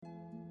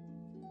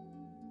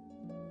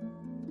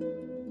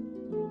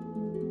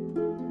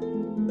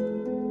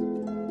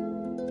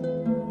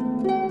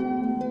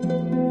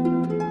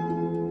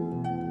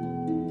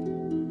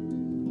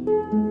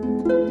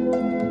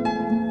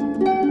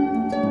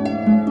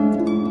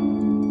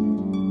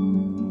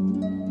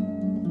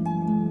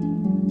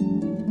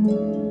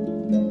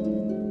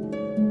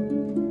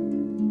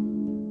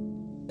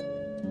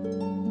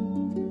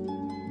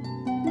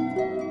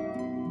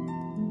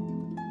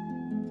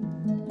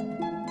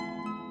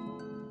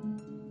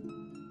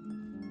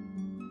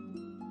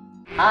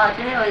啊，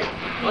今天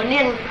我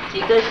念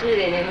几个诗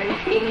给你们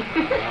听，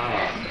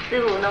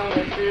师傅弄的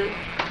诗。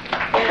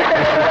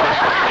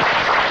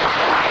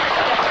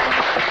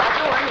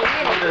中文里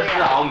面的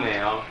诗好美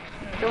哦。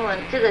中文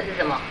这个是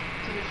什么？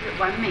这个是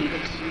完美的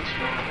祈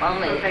求。完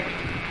美的。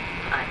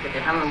啊，这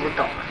个他们不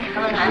懂，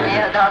他们还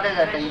没有到这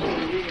个等级。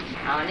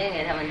好，念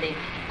给他们听，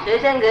学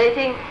生可以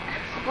听，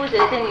不学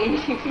生允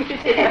许。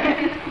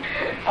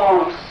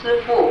哦，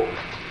师父，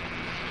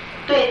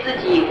对自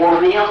己我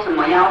没有什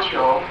么要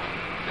求，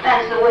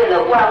但是为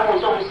了万物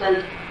众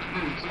生，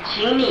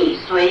请你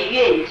随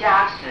愿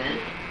加持。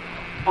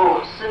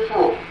哦，师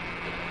父，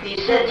你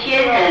是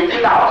天人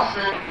之老师，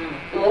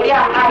无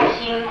量爱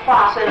心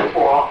化身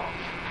佛，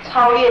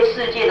超越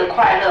世界的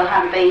快乐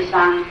和悲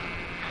伤。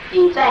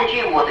你占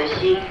据我的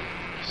心，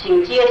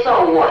请接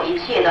受我一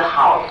切的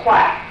好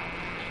坏。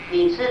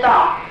你知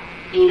道，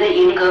你的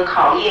严格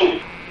考验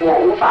我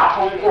无法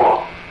通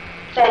过。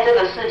在这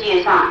个世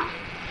界上，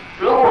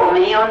如果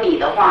没有你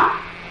的话，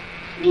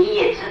你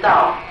也知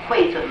道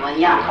会怎么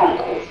样痛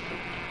苦。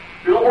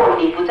如果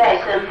你不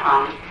在身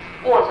旁，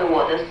握着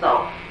我的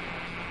手，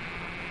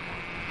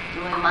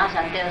你会马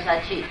上掉下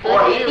去。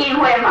我一定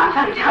会马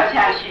上掉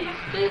下去。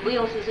所以不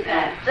用试试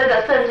看。这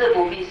个甚至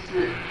不必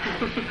试。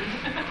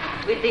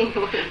不一定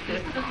会。师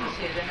傅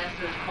写的还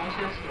是同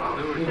学写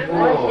的？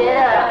我写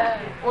的，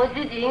我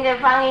自己应该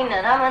翻译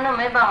的，他们都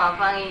没办法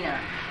翻译呢。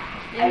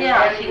今天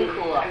好辛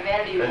苦啊！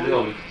但是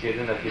我们学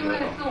生的听得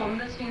懂。是我们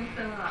的心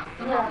声啊，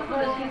师傅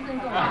的心声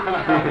跟我们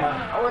不一样。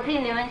我替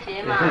你们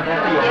写嘛，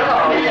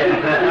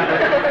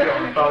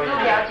都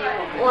了解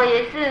我。我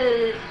也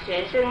是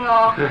学生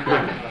哦，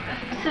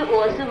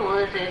我是我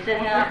的学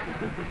生啊。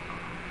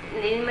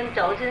你们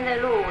走现在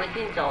路我一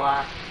定走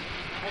啊，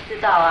我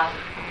知道啊。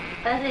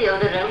但是有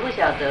的人不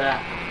晓得啊，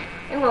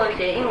因为我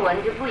写英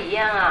文就不一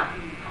样啊。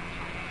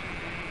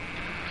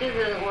就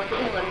是我的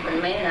英文本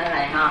没拿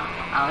来哈，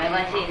好没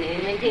关系，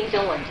你们听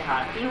中文就好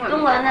了。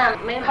中文呢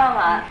没办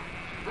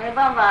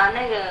法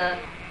那个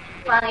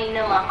翻译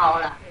那么好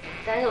了，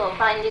但是我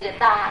翻译这个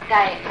大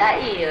概大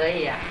意而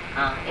已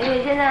啊，因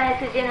为现在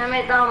时间还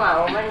没到嘛，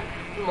我们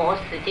磨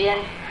时间，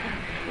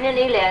念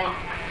一两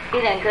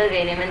课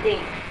给你们听，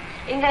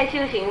应该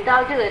修行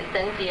到这个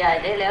等级啊，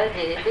得了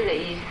解这个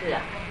意思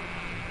啊，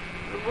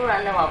不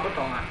然的话不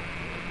懂啊。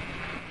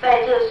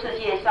在这世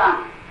界上，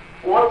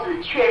我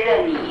只确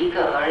认你一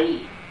个而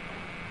已，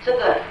这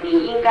个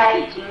你应该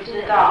已经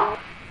知道。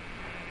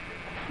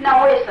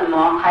那为什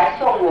么还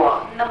送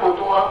我那么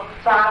多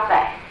渣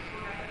仔？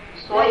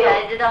所有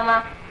你知道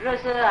吗？热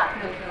色啊，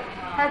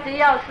他只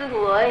要师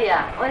傅而已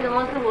啊。为什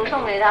么师傅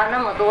送给他那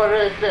么多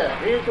热色？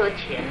比如说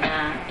钱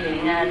啊、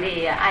名啊、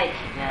利啊、爱情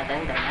啊等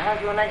等啊。他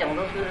说那种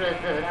都是热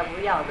色，他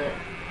不要的。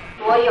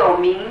所有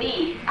名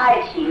利、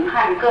爱情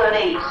和各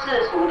类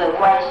世俗的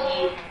关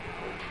系。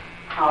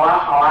好啊，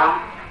好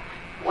啊。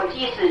我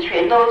即使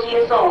全都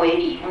接受为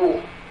礼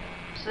物，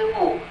师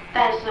父，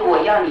但是我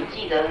要你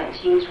记得很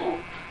清楚，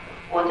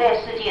我在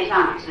世界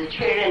上只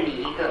确认你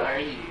一个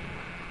而已。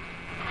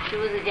是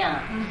不是这样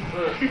啊？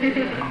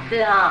是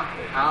啊，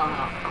好，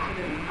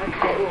他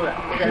开悟了，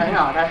这个很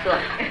好。他说，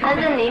但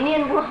是你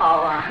念不好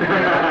啊，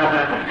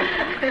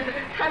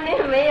他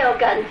念没有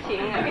感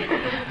情啊。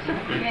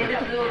里面是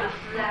师父的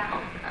诗啊。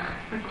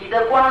你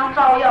的光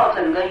照耀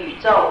整个宇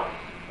宙，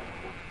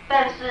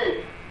但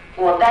是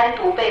我单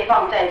独被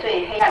放在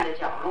最黑暗的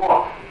角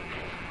落，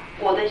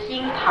我的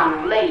心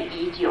淌泪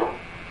已久，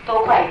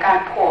都快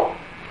干破，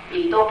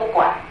你都不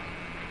管。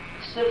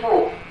师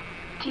父，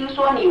听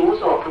说你无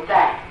所不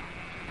在，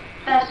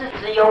但是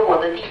只有我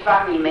的地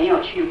方你没有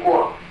去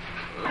过。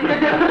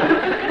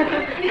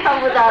看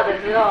不到的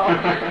时候，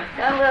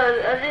看不到，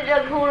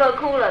就哭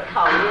了，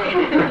讨厌。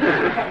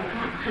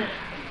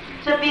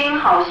这边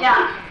好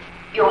像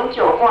永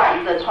久挂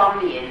一个窗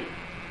帘。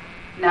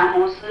南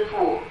无师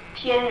父，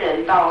天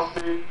人道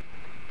师，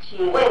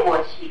请为我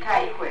启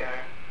开一会儿，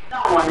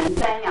让我能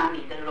瞻仰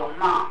你的容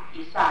貌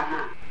一刹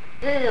那。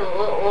这是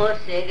我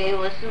写给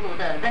我师父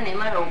的，跟你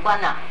们有关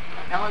啊，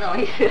然后什么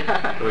意思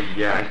啊？都一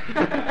样。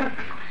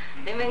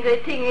你们可以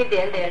听一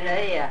点点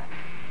而已啊，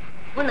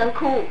不能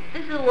哭，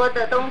这是我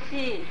的东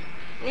西，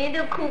你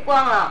都哭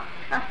光了，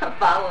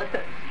把我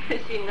的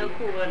心都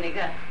哭了，你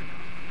看。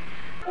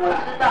我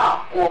知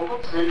道我不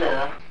值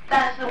得，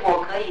但是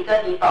我可以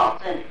跟你保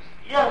证，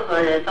任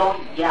何人都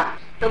一样，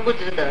都不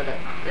值得的，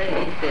这个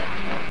意思，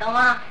懂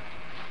吗？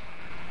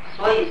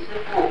所以师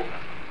父，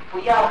不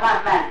要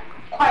慢慢，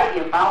快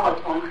点把我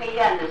从黑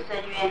暗的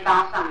深渊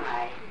拉上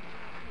来，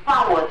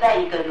放我在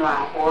一个暖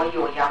和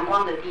有阳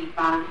光的地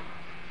方，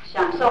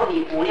享受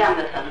你无量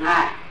的疼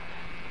爱。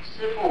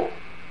师父，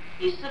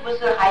你是不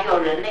是还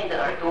有人类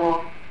的耳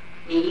朵？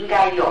你应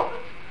该有，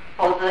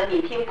否则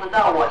你听不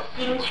到我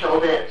星球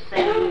的声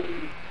音。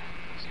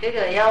这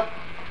个要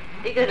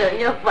一个人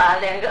要把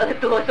2个耳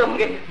朵送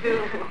给师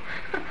父，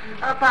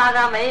怕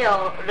他没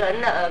有人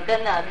的耳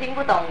根啊，听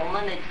不懂我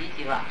们的祈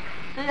求啊。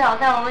所以好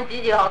像我们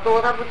祈求好多，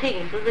他不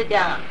听，是不是这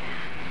样啊？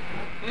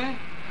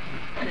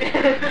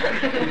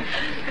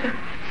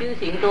修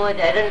行多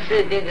才认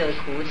识这个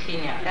苦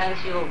心啊，刚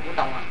修不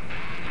懂啊。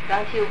刚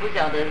去不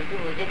晓得师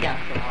傅在讲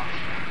什么，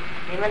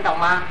你们懂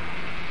吗？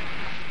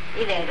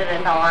一两个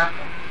人懂吗？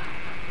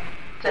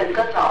整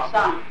个早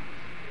上。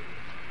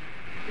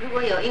如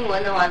果有英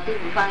文的话，师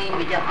傅翻译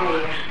比较好。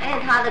哎，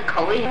他的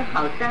口音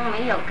好像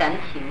没有感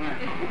情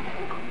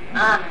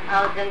啊。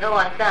好，整个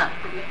晚上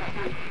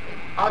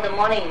 ，all the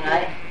morning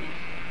来，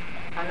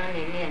好，那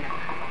你念了，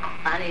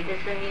把你的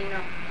声音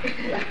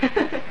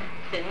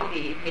整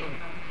理一遍。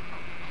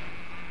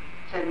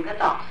整个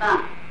早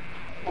上，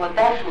我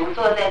单独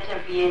坐在这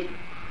边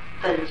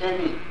等着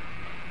你，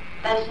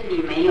但是你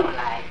没有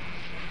来。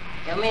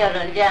有没有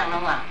人这样的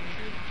嘛？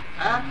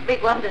啊，闭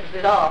关的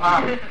时候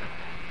哈。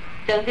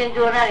整天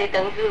坐那里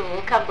等师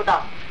傅，看不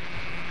到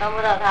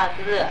他，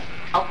是不是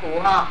好苦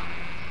哈？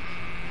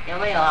有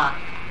没有啊？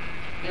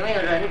有没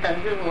有人等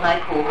师傅还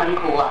苦，很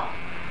苦啊？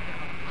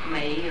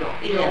没有，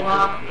有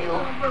啊，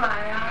有不来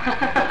啊。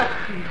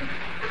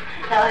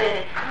他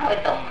会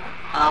懂，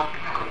好，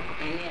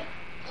里面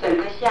整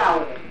个下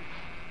午，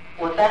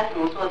我单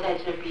独坐在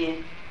这边，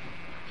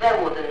在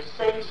我的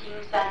身心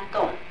煽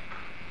动，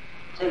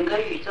整个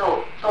宇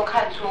宙都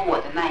看出我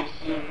的耐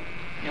心。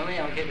有没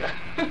有这个？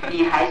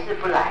你还是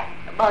不来，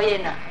抱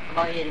怨了，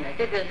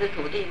这个是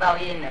土地抱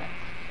怨了。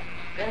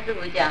跟师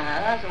傅讲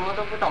啊，他什么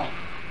都不懂。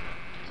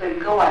整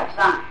个晚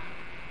上，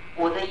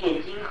我的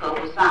眼睛合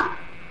不上，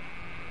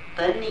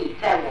等你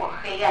在我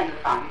黑暗的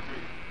房子，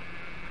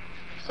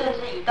甚至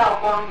一道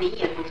光你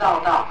也不照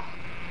到。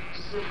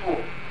师父，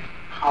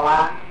好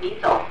啊，你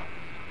走，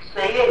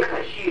随愿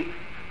可去。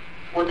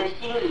我的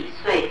心已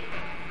碎，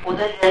我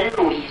的忍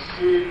辱已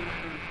失，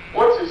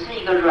我只是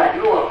一个软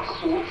弱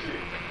俗子。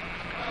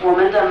我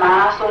们的马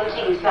拉松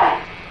竞赛，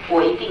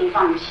我一定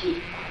放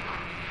弃。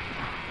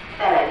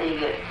再来这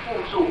个附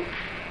注，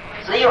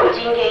只有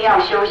今天要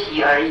休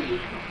息而已。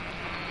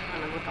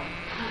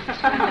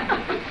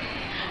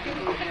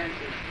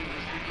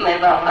没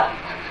办法，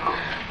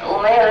我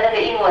没有那个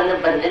英文的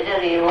本在这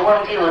里，我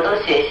忘记我都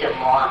写什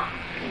么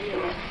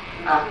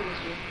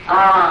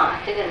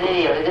这个是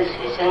有一个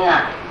学生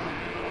啊，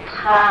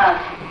他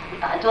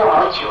打坐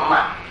好久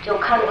嘛，就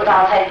看不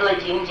到太多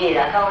境界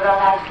了，看不到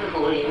他师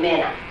父里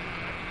面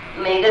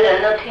每个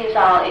人都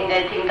应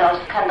该听到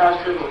看到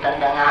师父等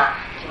等啊，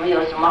什么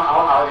有什么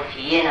好好的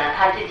体验啊，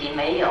他自己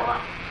没有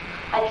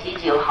他祈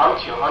求好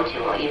久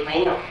也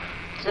没有，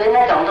所以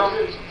那种都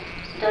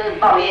是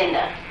抱怨的。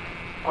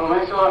我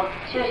们说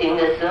修行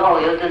的时候，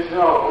有的时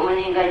候我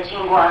们应该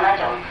经过那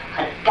种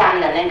很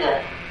干的那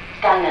个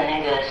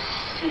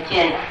时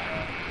间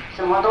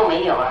什么都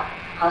没有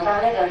好像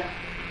那个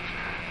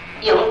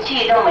勇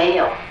气都没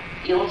有，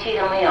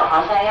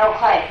好像要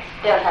快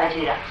掉下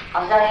去了，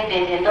好像一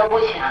点点都不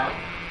想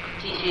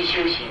继续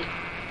修行。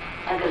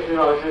那个时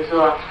候是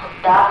说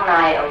dark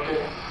night of the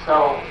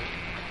soul，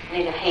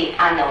 那个黑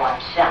暗的晚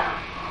上。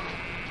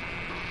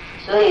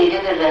所以这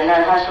个人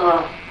呢，他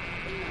说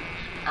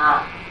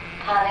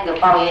他那个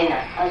抱怨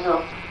他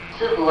说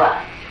师父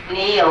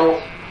你有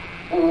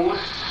无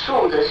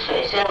数的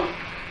学生，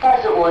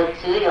但是我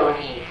只有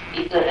你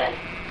一个人，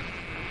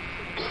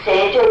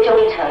谁最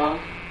忠诚？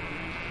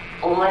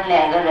我们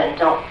两个人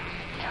中，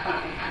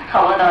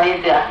懂不懂意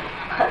思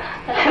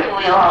师父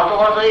有好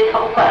多，所以他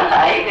不管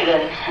哪一个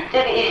人，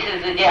这个意思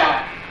是这样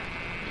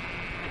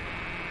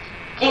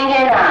今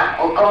天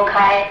我公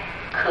开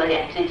可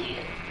怜自己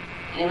的，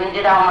你们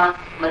知道吗？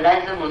本来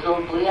师父说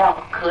不要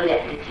可怜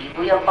自己，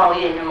不要抱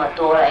怨那么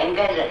多了，应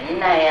该忍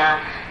耐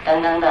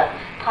等等的。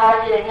他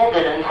是那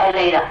个人太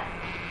累了，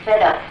累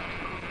了，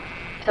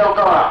受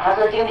够了。他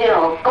说今天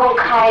我公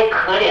开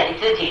可怜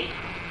自己，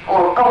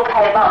我公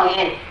开抱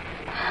怨，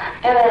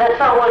因为他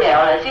受不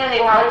了了，修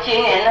行好几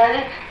年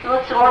了，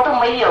什么都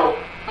没有。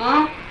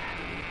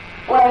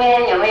外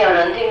面有没有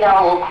人听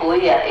到我苦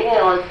呀？因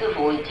为我师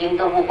父已经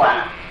都不管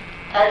了，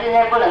他现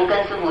在不能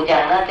跟师父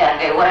讲，他讲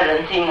给外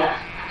人听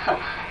很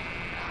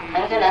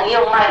可能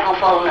用麦克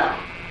风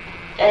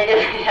在这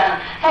里讲，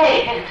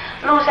嘿，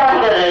路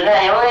上的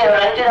人有没有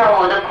人知道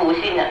我的苦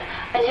性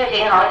他修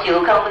行好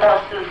久看不到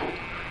师父，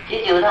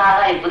祈求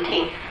他也不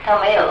听，他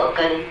没有耳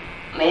根，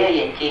没有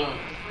眼睛。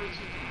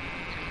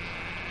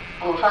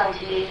我放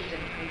弃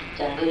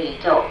整个宇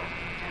宙，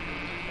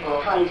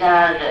我放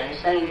下人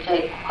生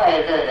最快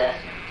乐的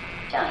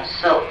享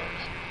受。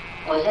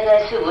我现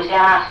在吃不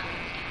下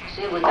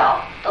睡不着，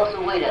都是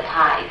为了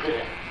他一个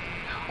人，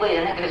为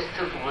了那个师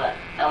父了，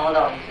懂不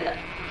懂意思？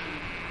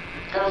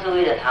都是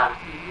为了他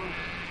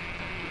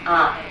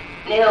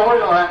你有问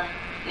我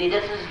你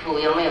的师父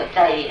有没有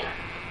在意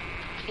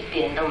一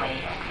点都没有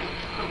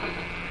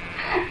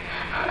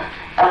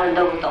他们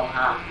都不懂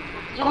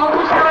怎么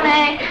不说呢？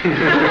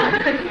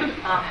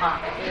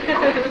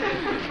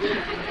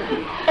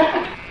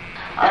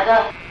好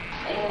像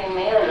因为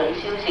没有人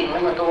修行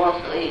那么多，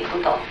所以不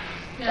懂。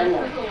真的。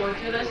我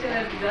觉得现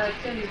在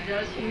这里比较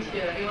亲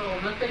切了，因为我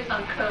们非常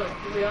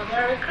close，we are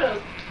very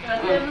close，we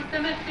are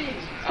same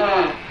speech。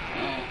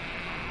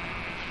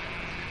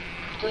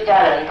出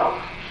家人懂。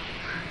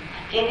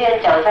今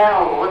天早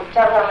上我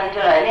叫他们就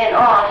来念，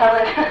他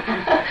们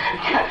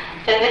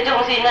整个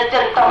中心的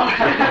震动，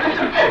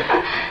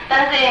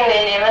但是因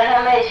为你们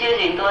还没修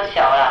行多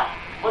小了，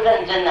不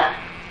认真啊，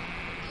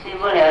是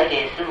不了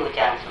解师父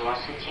讲什么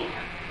事情啊，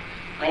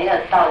没有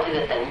到这个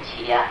等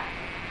级啊，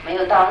没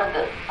有到那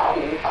个苦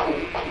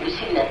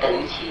性的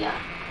等级啊，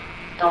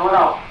懂不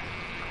懂？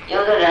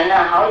有的人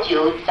啊，好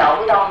久找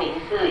不到名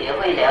字也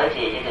会了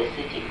解这个事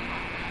情，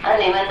啊，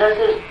你们都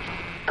是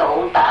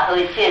狗打和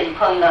剑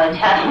碰到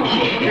枪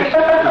击，这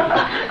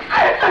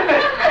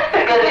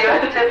个你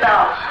们知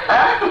道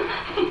啊？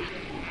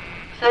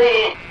所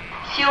以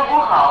修不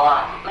好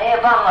啊，没有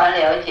办法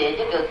了解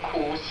这个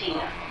苦性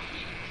啊。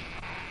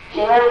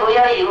你们不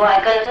要以为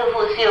跟师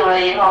父修了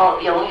以后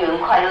永远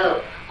快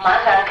乐，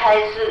马上开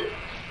始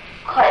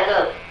快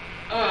乐，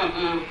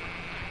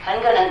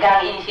很可能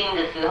刚阴性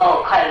的时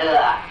候快乐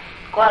啊，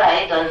过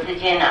来一段时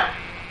间啊，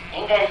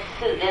应该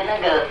是的那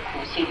个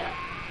苦性啊，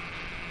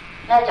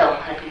那种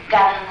很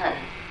干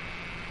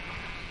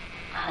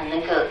很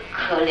那个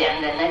可怜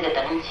的那个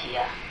等级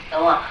啊，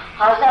懂吗？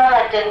好像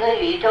整个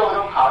宇宙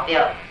都跑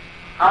掉，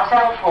好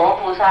像佛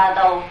菩萨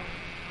都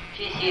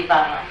去西方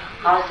了，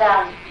好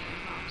像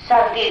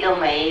上帝都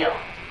没有，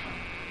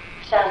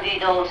上帝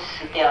都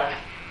死掉了，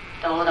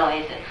懂不懂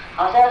意思？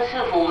好像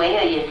师父没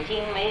有眼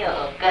睛，没有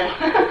耳根，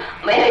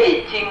没有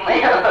眼睛，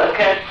没有耳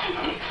根，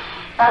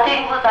他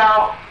听不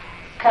到，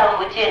看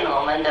不见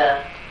我们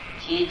的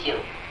祈求，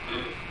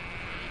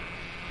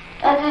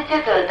但是这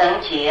个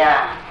等级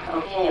啊，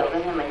昨天有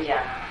跟他们讲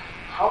啊，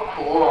好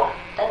苦哦，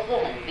但是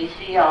很必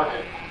须要的，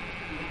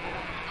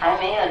还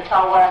没有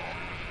超过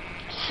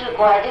试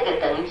过这个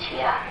等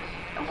级啊，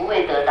不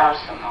会得到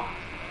什么。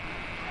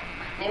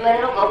你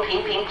们如果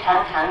平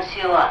常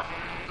修啊，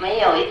没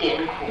有一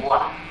点苦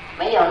啊，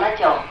没有那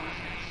种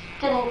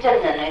真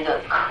正的那个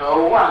渴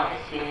望的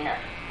心啊，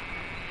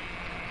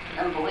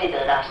那不会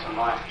得到什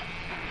么啊。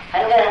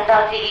很多人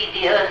到第一、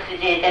第二世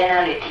界在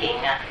那里停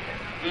啊，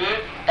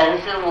等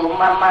师父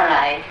慢慢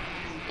来，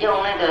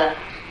用那个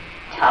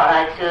小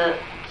拉车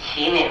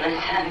骑你们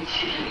上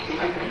去，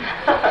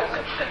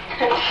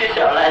骑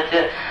小拉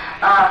车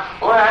啊，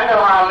不然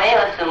的话没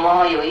有什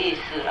么有意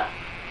思了。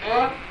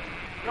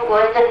如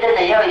果真正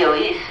的要有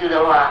意思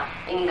的话，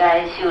应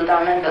该修到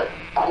那个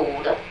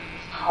苦的，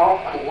好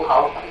苦、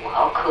好苦、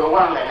好渴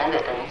望的那个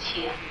等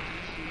级啊。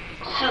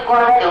试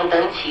过那种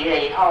等级了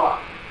以后啊，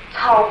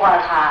超过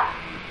它，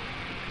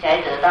才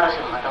得到什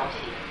么东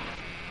西，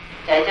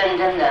才真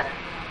正的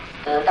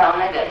得到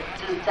那个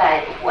自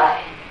在无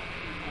碍。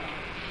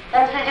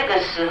但是这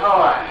个时候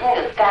啊，那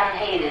个干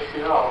黑的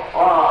时候，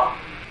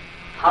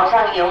好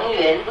像永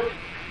远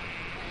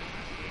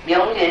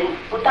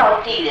不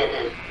到地的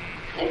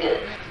那个，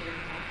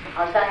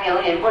好像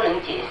永远不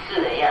能解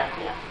释的样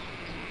子啊。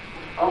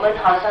我们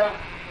好像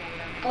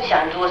不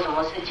想做什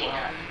么事情啊，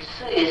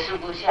睡也睡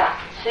不下，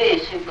睡也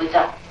睡不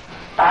着，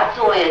打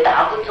坐也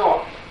打不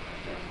坐，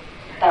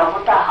打不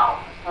大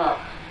好，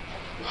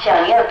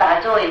想要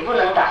打坐也不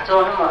能打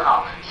坐那么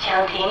好，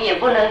想停也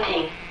不能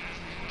停，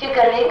就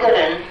跟一个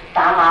人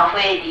打吗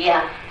啡一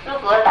样，如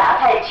果打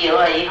太久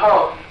了以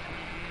后，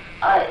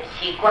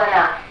习惯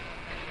了，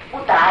不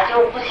打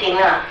就不行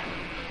了，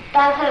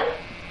但是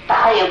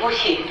打也不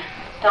行，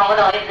懂不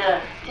懂意思？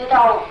就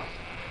到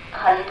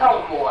很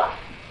痛苦啊，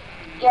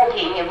要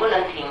停也不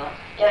能停，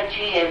要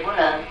去也不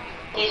能，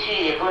继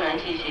续也不能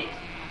继续。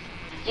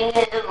今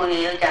天师父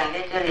也有讲在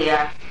这里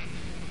啊，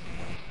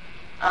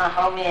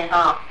后面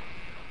好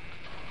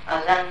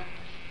像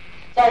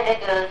在那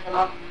个什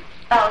么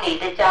到你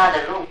的家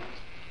的路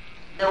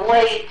 ，The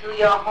way to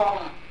your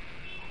home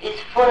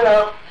is full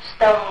of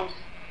stones,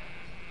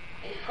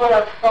 is full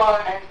of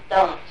thorn and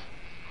stones,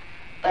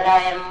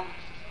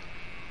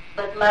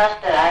 but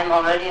Master, I'm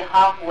already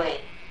halfway.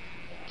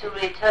 To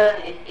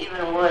return is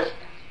even worse.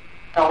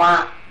 懂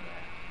吗？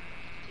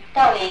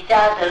到你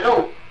家的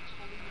路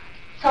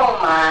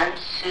充满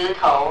石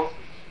头、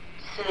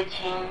石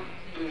青，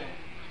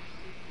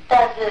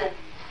但是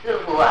师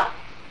父啊，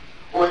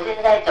我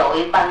现在走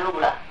一半路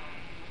了，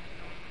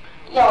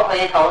要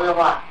回头的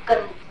话更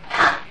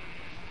惨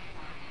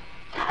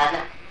啊，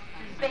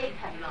悲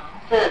惨了。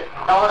是，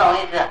懂不懂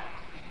意思？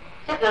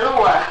这个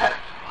路啊，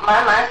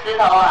满石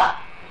头啊，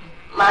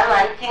满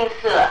近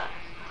视啊，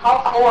好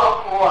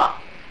苦啊！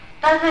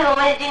但是我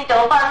们已经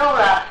走半路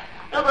了，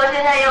如果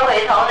现在又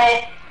回头呢，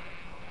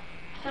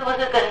是不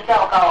是更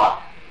糟糕啊？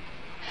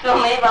说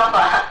没办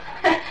法，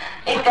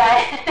应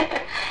该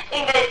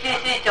继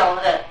续走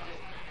的，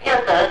要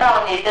得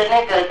到你的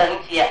那个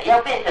等级啊，要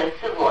变成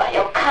师父啊，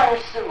要看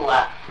师父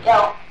啊，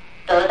要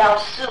得到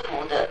师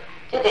父的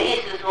这个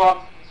意思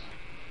说，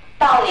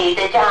到你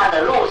的家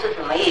的路是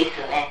什么意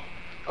思呢？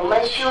我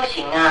们修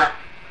行啊，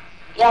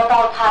要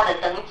到他的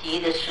等级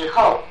的时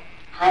候，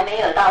还没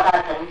有到他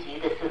等级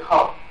的时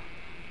候，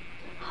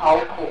好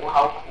苦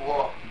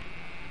哦，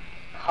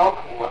好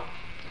苦啊！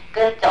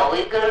跟走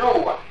一个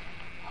路啊，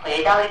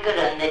回到一个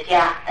人的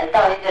家，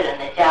到一个人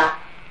的家，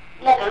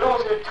那个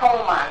路是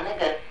充满那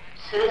个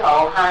石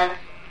头和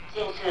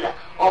近视了。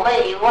我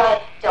们以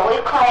为走一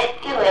块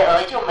一会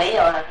儿就没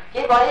有了，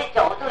结果一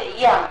走都一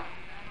样，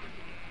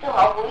就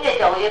好苦，越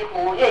走越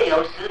苦，越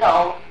有石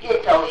头，越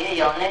走越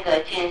有那个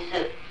近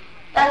视。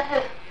但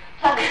是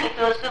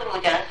说师父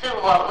讲，师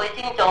父啊，我已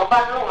经走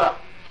半路了，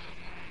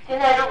现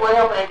在如果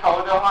要回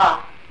头的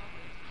话，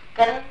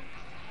更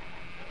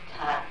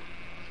惨，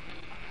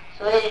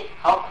所以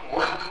好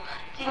苦，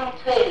进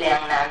退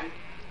两难。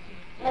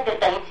那个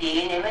等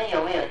级你们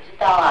有没有知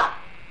道啊？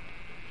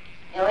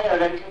有没有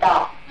人知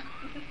道？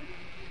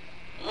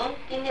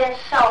今天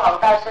哨好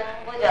大声，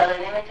不晓得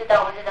你们知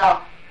道不知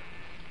道？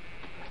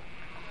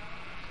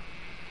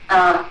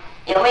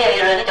有没有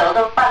人走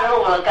到半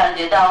路了，感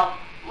觉到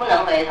不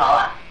能回头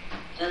啊？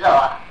举手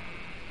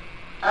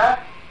啊？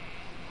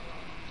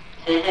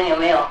学生有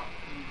没有？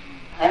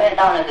还没有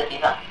到那个地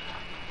方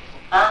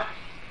啊？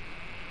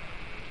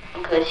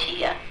很可惜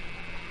呀、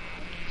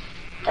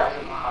找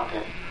什么好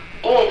的？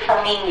因为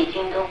方音已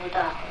经都不到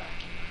了。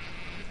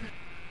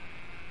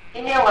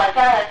今天晚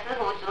上师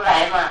父出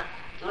来嘛，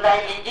出来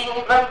眼睛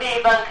一半闭一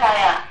半开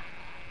啊，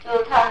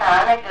就他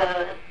拿那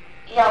个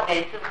药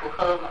给师父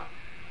喝嘛。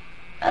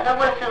他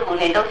问师父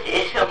你都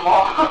写什么？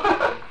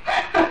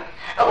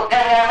我刚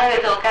刚那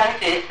个时候刚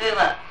学诗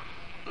嘛，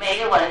每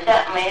个晚上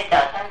每个早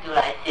上出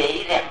来写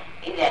一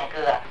两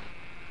个啊。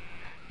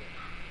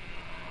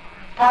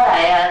他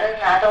来啊，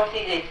他拿东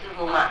西给师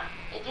父嘛，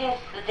已经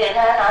10点，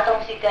他拿东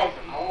西干什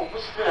么？我不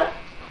是了。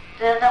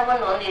他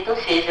问我你都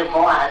写什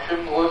么啊？师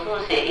父，我说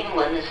写英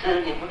文的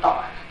诗，你不懂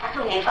啊？他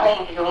说你放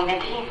音给我们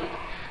听。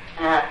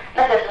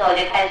那个时候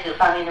就开始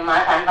放音了，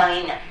马上放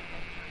音了。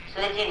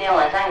所以今天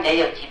晚上也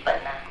有几本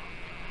呢、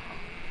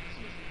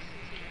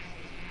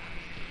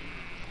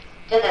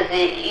这个是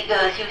一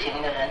个修行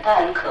的人，他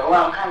很渴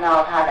望看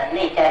到他的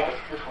内在的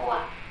师父啊，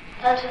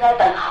但是他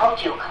等好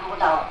久看不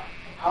到，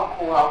好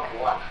苦好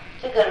苦啊！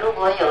这个如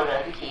果有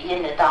人体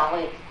验得到，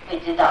会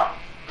知道。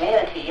没有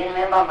体验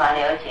没有办法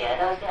了解，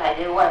都是还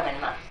在外面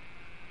嘛。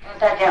那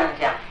他这样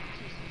讲，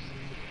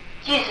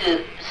即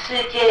使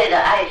世界的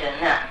爱人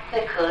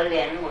会可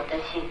怜我的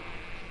心，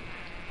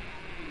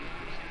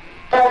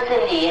但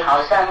是你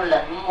好像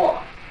冷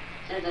漠，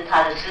这是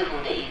他的师父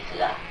的意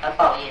思啊，他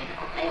抱怨了，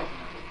没有。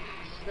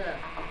是，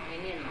没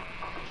念嘛。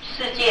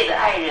世界的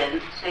爱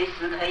人随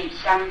时可以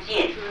相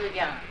见，是不是这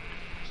样？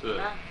是。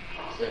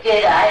世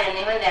界的爱人，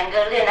你们两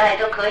个恋爱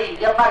都可以，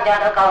要搬家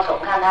到高雄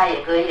看他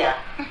也可以啊。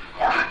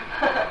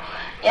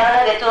要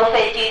那个坐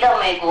飞机到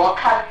美国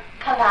看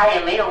他也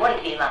没有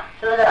问题嘛，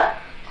是不是？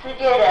世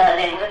界的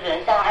两个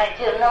人相爱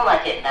就那么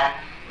简单。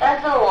但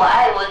是我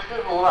爱我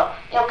师父，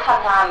要看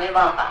他没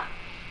办法，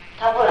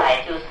他不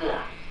来就是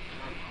了。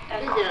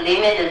这是里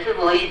面的师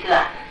父意思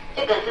啊，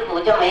这个师父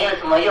就没有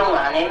什么用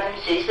了，你们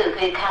随时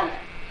可以看，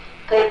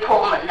可以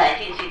破门来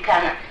进去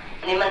看了，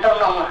你们都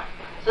弄了。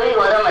所以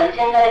我的门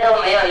现在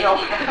都没有用，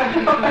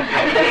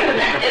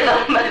这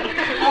个门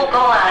木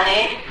工啊，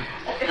你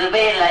10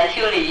倍来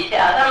修理一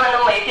下，他们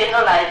都每天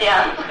都来这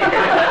样。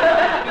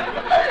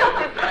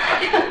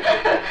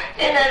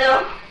现在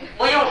都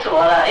不用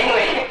锁了，因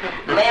为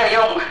没有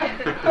用。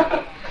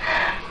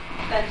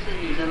但是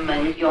你的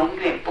门永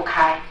远不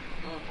开。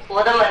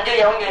我的门就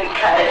永远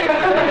开，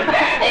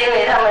因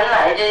为他们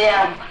来这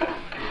样。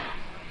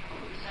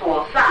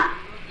锁上，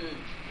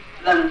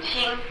冷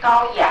清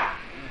高雅。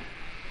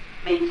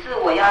每次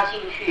我要进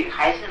去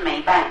还是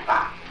没办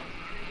法，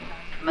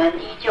门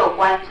依旧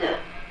关着，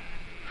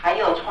还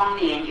有窗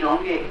帘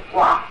永远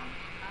挂，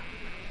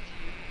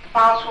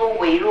发出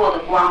微弱的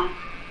光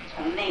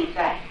从内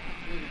在，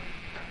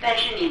但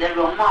是你的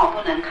容貌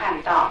不能看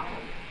到，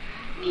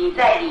你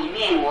在里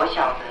面我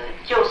晓得，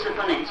就是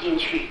不能进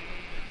去。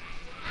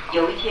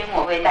有一天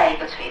我会带一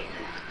个锤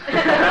子。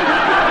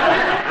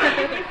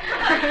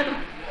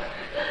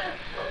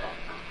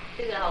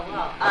这个好不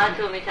好啊？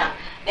臭美肠，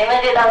你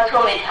们知道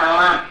臭美肠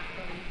吗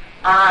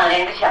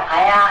？2个小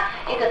孩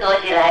一个躲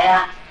起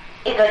来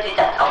一个去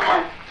找找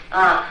看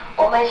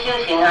我们修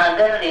行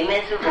跟里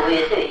面师父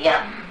也是一样，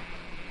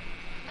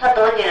他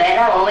躲起来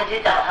让我们去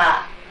找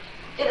他。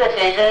这个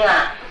学生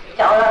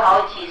找了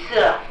好几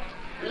次了，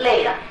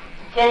累了，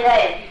现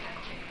在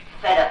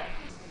废了，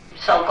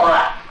受够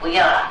了，不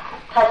要了。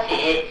他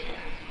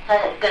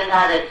跟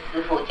他的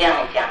师父这样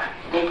讲，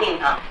你听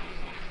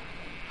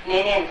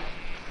念念。师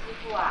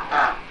父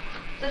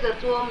这个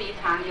捉迷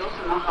藏有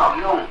什么好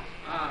用？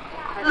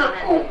自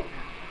古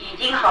已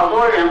经好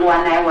多人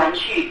玩来玩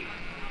去，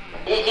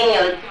已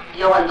经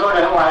有很多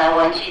人玩来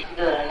玩去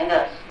这个那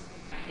个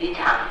迷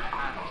藏，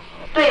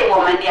对我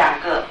们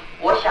2个，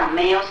我想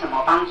没有什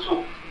么帮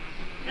助，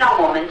让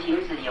我们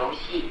停止游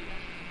戏，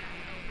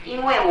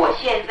因为我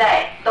现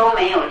在都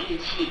没有力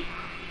气，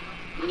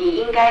你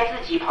应该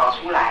自己跑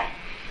出来。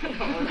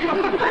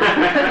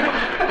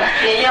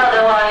你要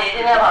的话，你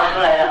现在跑出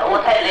来了，我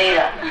太累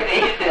了，这个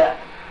意思。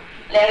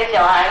2个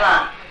小孩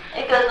嘛，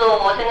一个说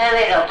我现在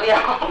累了，不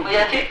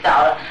要去找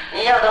了，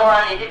你要的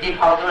话你自己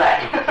跑出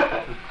来。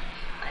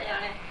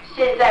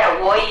现在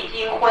我已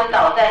经昏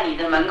倒在你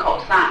的门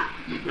口上，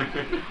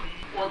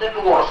我的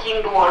裸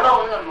心裸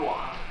露那个裸，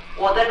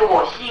我的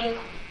裸心，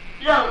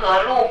任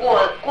何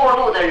过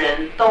路的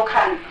人都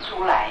看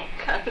出来。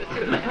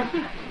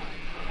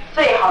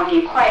最好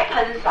你快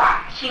喷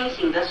洒清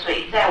醒的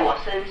水在我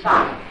身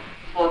上，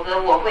否则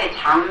我会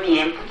长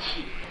眠不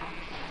起。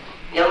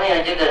有没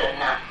有这个人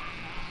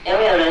有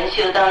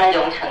修到那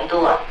种程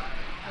度啊？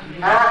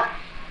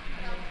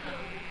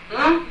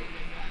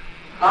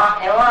啊？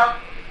有吗？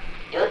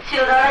有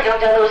修到那种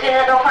程度，现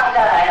在都放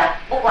下来了，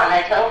不管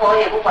了，成佛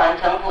也不管，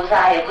成菩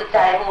萨也不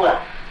在乎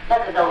了，那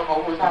个时候佛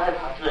菩萨会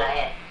跑出来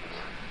耶，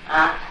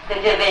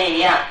跟这边一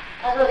样。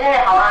他说现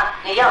在好啊，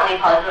你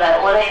跑出来，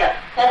我累了，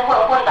现在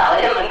昏倒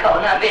在门口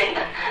那边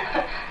的，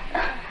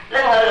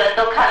任何人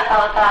都看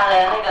到他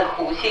的那个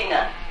苦性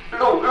啊，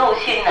露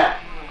性啊，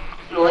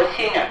裸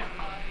性啊。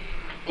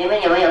你们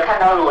有没有看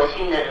到裸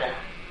性的人？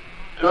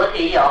裸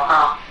体有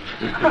哈，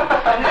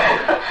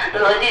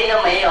裸性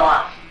都没有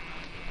啊？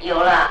有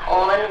了，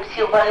我们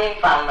修观音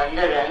法门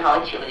的人好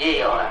久就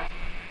有了，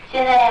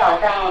现在好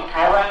像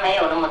台湾没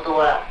有那么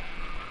多了。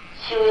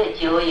修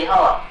久以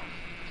后啊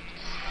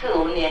，4、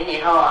5年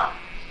以后啊，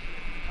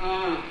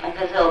那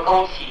个时候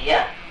恭喜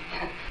呀，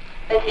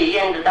会体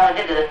验得到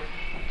这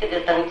个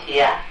等级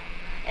啊。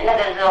那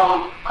个时候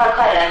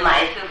快来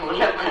买师父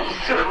那本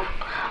书。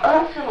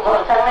师父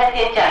好像那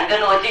天讲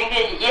跟我今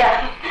天一样。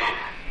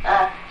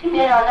今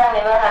天好像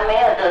你们还没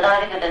有得到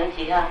这个等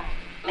级啊，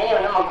没有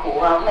那么苦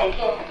啊，每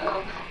天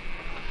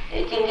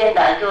今天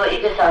打坐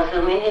1个小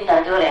时，明天打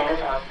坐2个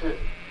小时，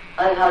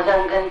好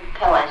像跟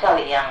开玩笑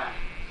一样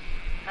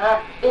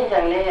变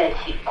成那个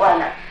习惯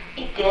了，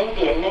一点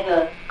点那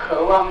个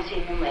渴望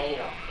性都没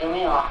有，有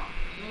没有啊？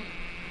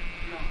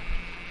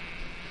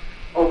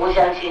我不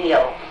相信有。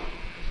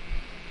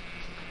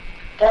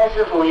但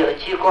师父有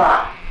去过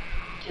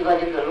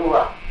这个路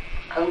啊，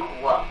很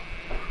苦啊。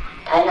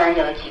台南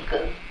有几个，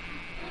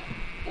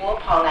我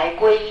跑来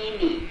皈依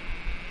你，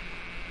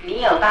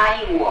你有答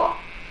应我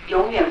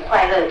永远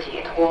快乐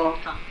解脱。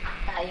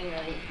答应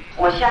而已。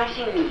我相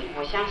信你，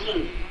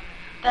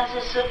但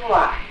是师父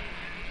啊，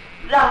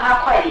让他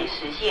快点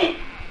实现，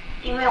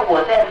因为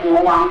我在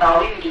魔王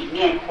牢狱里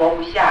面活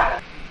不下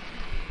了。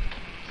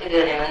这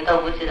个你们都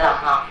不知道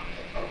哈？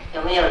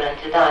有没有人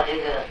知道这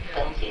个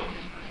等级？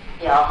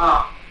有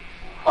哈？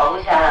活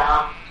不下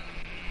了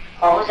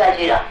活不下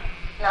去了，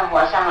那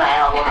活上来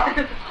好不好？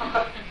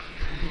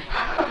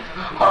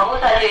活不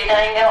下去，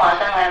那应该活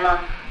上来吗？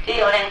就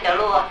有2条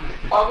路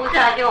活不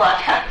下就活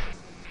下。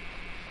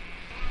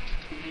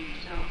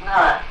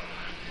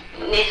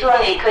你说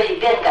你可以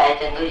变改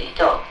整个宇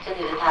宙，这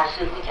个是他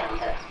师父讲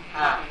的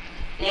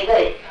你可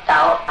以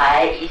倒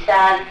海移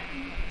山，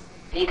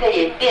你可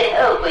以变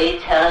恶为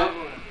成，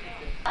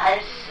含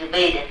10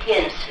倍的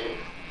天使。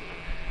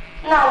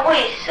那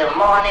为什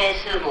么呢，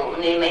师父？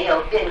你没有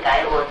变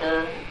改我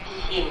的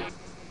心，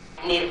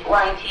你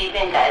忘记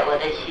变改我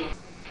的心，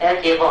了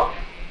解不？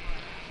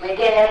每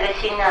天那个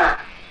心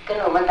跟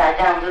我们打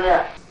仗，是不是？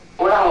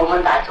不让我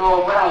们打坐，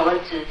不让我们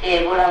止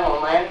戒，不让我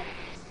们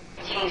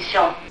敬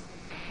诵。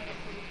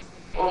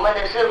我们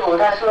的师父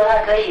他说他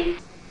可以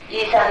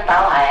依山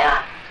倒海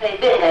可以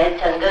变改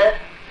整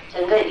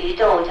个宇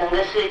宙，整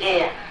个世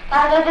界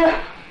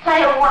他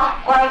又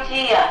忘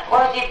记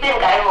变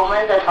改我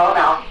们的头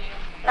脑，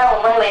让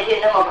我们每天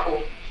那么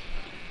苦，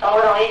懂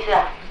不懂意思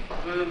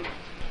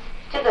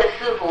这个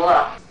师父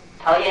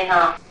讨厌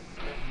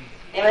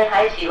你们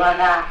还喜欢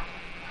他？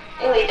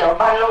因为走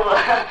半路了，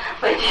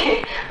回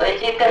去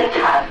更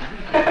惨。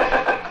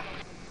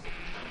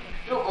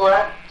如果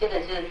这个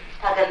是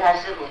他跟他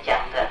师父讲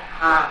的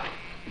他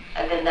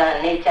跟他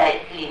内在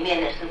里面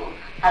的师父，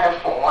他的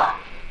佛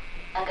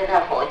他跟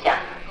他佛讲，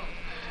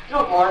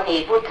如果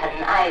你不疼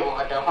爱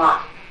我的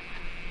话，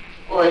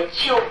我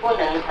就不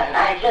能疼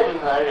爱任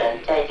何人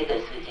在这个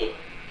世界，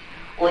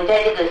我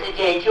在这个世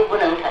界就不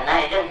能疼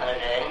爱任何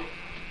人。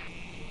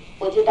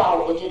我知道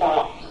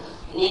了，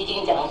你已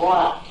经讲过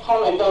了，他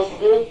们都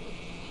是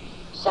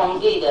上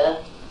帝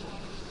的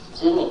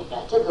子女了，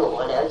这个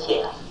我了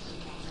解了。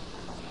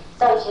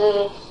但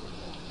是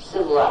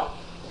师父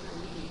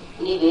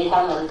你比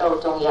他们都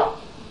重要，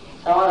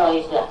懂不懂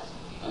意思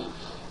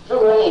如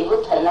果你不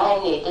疼爱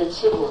你的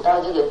师父到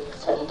这个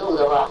程度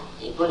的话，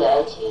你不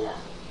了解了。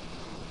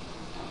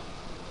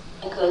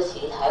很可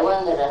惜台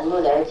湾的人不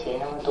了解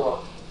那么多，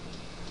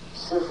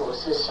师父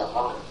是什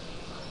么，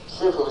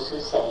师父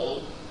是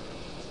谁，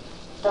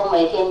都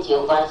每天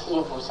9观世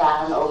音菩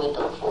萨和阿弥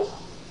陀佛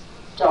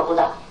做不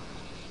到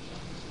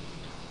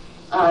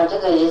这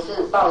个也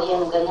是抱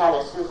怨，跟他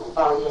的师父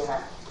抱怨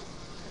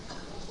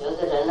有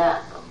的人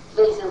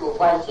被师父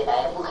关起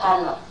来不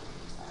看了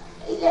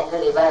，1、2个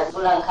礼拜不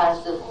让看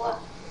师父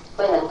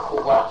会很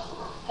苦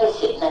会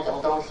写那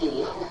种东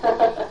西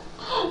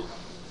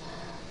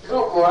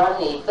如果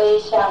你背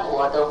向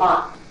我的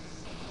话，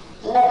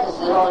那个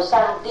时候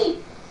上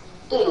帝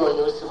对我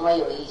有什么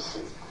有意思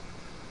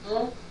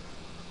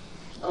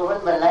我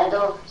们本来都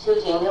修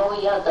行因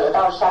为要得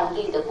到上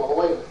帝的国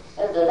位，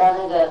要得到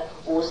那个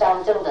无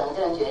上正等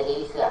正觉的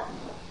意思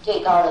最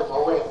高的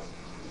国位。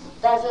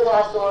但是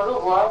他说，如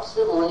果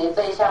师父你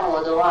背上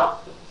我的话，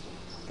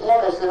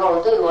那个时候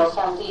对我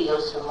上帝有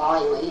什么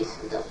有意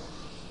思的？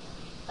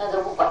那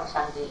都不管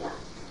上帝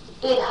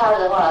对他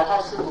的话，他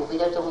师父比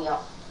较重要，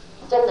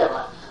真的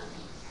嘛？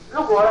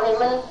如果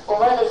我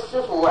们的师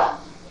父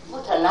不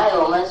疼爱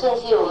我们、珍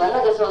惜我们，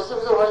那个时候是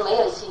不是我们没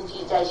有兴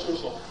趣在修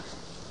行？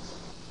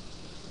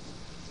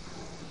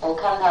我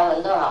看他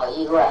们都好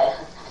意外，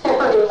因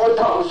为你不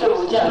懂师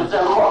父讲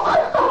什么。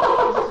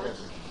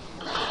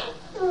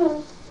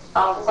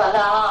好，不管他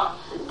啊，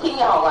听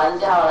好玩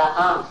就好了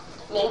啊，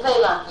免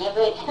费嘛，免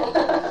费。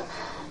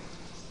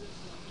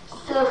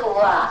师父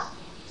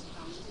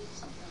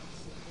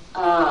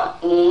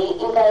你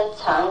应该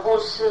常不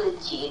是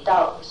几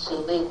道慈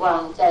悲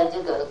光在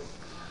这个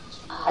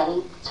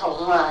很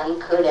穷很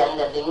可怜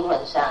的灵魂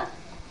上，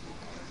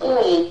因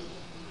为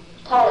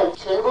他的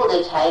全部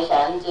的财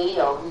产只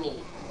有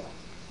你，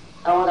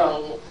懂不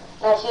懂意思？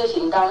那修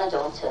行到那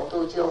种程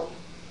度就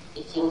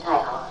已经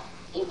太好了，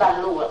一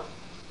半路了，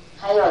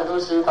还有很多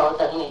石头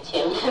等你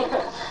前面，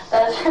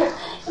但是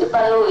一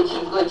半路已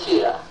经过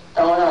去了，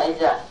懂不懂意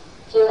思？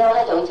修到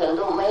那种程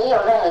度，没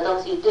有任何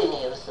东西对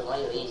你有什么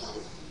有意思，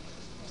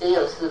只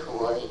有师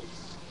父而已。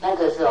那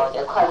个时候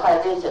就快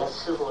变成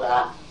师父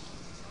了，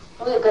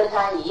会跟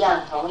他一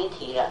样同一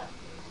体了，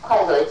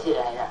快合起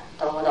来了，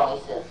懂不懂意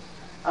思？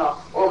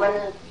我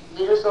们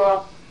比如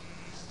说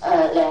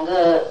两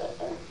个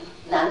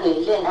男女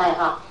恋爱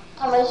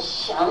他们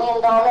想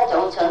念到那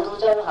种程度，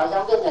就好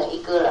像变成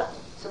一个了，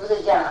是不是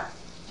这样啊？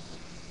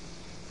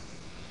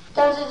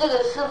但是这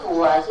个师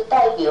父是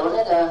代表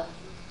那个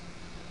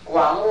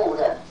万物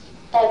的，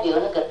代表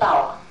那个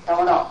道，懂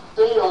不懂？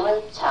所以我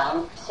们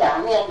常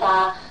想念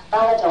他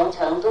到那种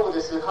程度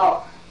的时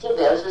候，就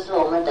表示说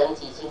我们等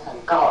级已经很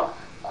高了，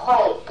快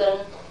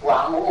跟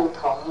万物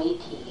同一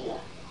体了，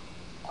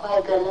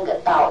快跟那个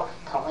道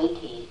同一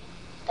体，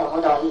懂不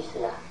懂意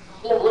思啊？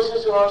并不是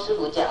说师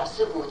父讲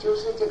师父就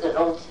是这个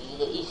肉体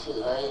的意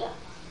思而已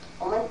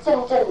我们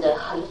真正的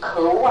很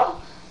渴望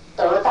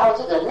得到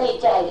这个内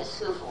在的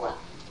师父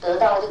得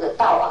到这个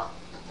道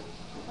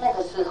那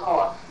个时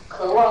候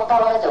渴望到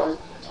那种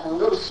程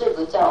度，睡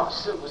不着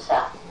吃不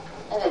下，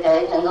那个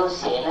才能够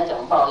写那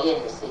种抱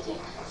怨的事情。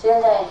现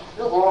在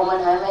如果我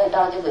们还没有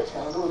到这个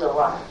程度的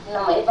话，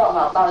那没办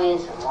法抱怨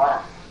什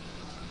么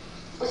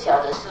不晓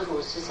得师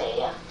父是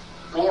谁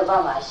没有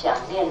办法想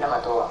念那么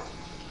多，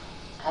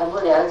还不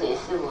了解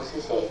师父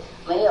是谁，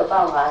没有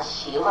办法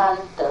喜欢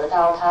得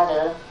到他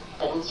的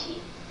等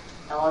级，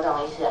懂我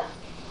懂意思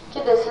这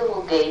个师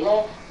父给呢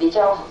比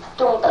较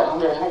中等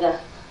的那个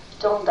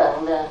中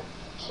等的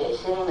学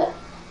生的，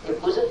也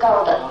不是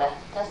高等的，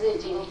但是已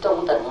经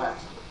中等了。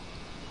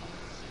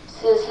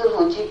是师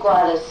父去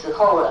挂的时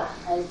候了，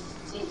他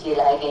自己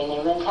来给你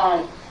们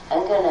看，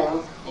很可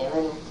能你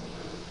们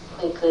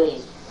会可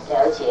以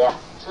了解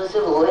说师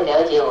父会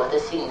了解我的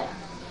心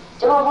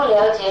怎么不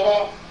了解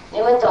呢？你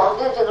们走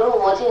这个路，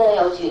我现在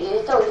有举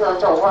例走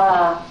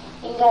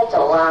应该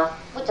走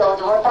不走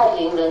怎么带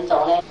领人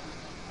走呢？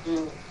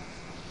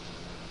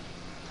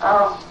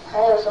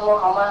还有什么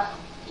好吗？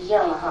一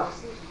样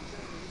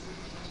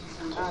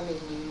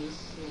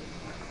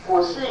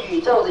我是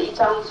宇宙的一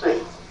张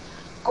嘴，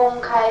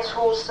公开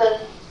出声，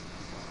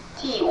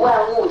替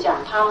万物讲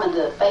他们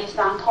的悲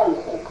伤痛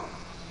苦。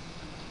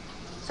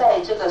在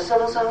这个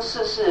生生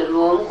世世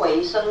轮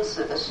回生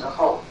死的时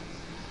候，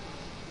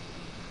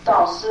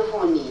到师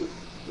父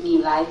你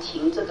来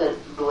停这个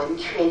轮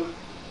圈，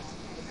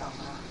懂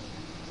吗？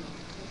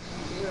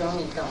玉荣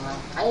你懂吗？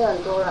还有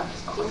很多了，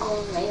今天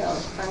没有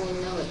翻译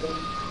那么多。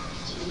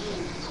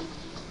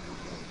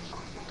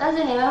但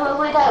是你们会不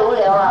会太无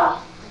聊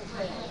不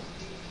会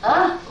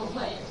不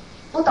会，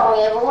不懂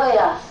也不会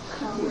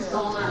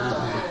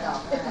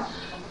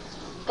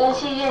跟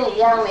戏院一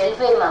样免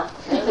费嘛，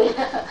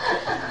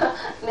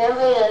免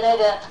费的那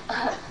个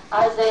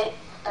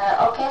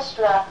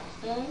orchestra，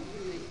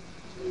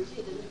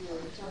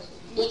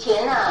以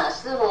前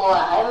师父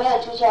还没有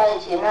出家以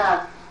前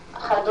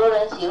很多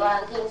人喜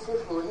欢听师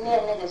父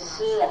念那个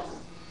诗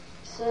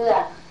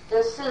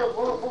这诗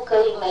不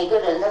可以每个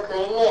人都可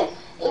以念，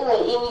因为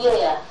音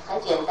乐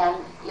很简单，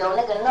有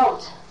那个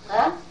note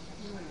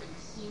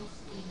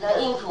那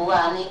音符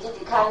你自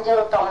己看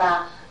就懂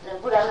了，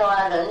不然的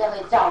话人家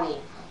会照你。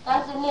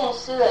但是念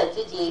诗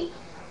自己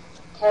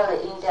挑的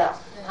音调，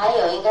还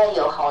有应该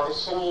有好的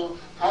声音，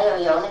还有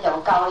那种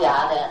高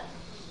雅的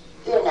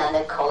越南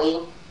的口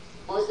音，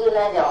不是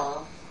那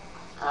种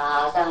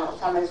像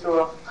他们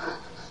说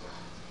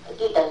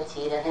低等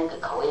级的那个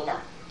口音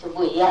就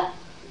不一样。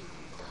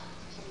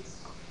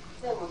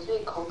在我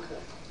最口渴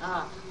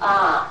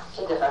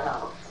这个很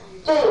好。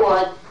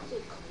我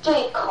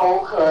最口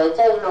渴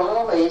在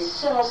轮回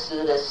生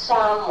死的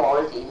沙漠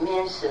里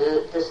面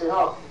的时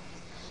候，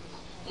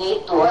你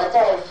躲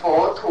在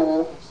佛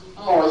土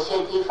某些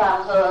地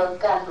方喝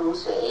甘露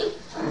水，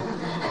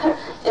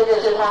这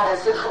个是他的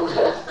师父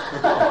的，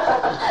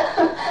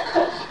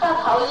他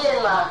讨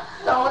厌嘛，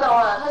懂不懂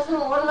他是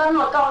我那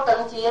么高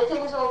等级，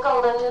听说高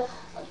等级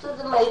就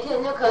是每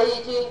天就可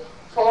以去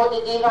佛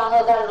的地方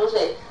喝甘露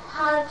水。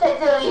他在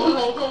这里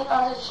每天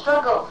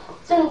struggle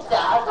挣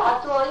扎打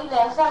坐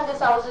2-3个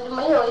小时就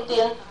没有一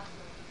点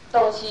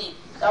东西，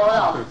懂不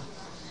懂？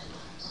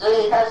所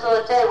以他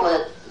说，在我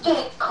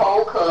最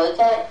口渴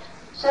在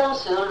生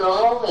死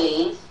轮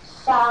回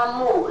沙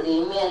漠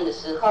里面的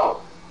时候，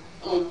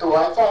你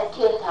躲在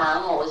天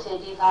堂某些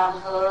地方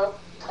喝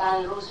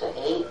甘露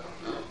水，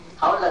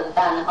好冷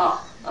淡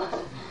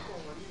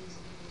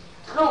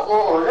如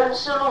果我认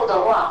识路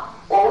的话，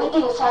我一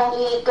定上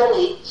去跟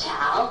你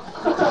抢，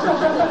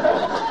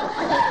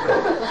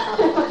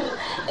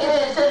因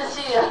为生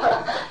气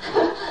了，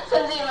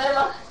生气没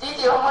嘛，几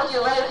久好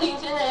久没有听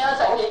见人要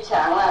上去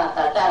抢了，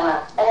打仗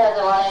了，哎呀，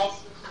怎么呢？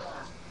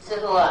师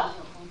父啊，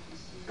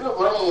如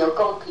果你有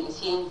公平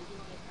心，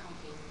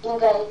应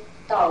该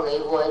倒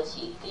给我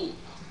几滴，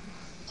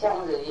这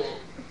样子也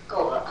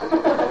够了。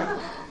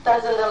但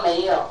是呢，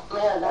没有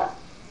的，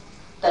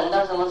等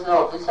到什么时候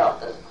我不晓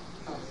得。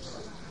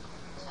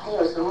还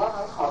有什么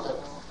很好的？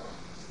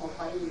我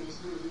怀疑你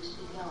是已经吃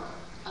掉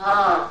了。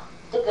啊，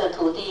这个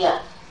徒弟啊，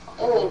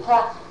因为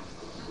他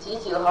积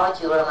酒好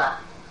久了嘛，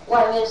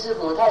外面师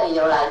傅他也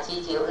有来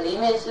积酒，里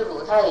面师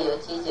傅他也有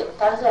积酒，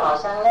但是好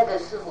像那个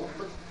师傅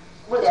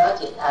不了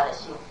解他的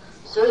心，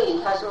所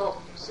以他说：“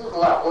师傅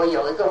啊，我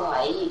有一个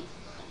怀疑，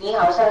你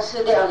好像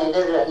失掉你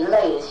的人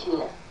类的心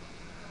了。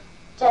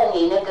在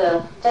你那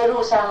个在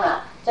路上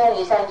啊，在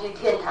你上去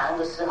天堂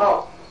的时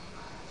候，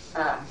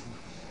啊。”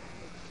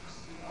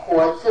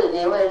活字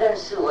你会认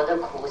识我的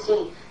苦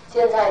性，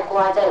现在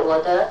挂在我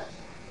的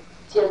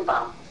肩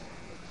膀，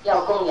要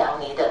供养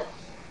你的，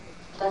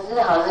但是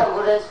好像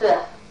不认识，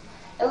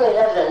因为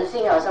他人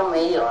性好像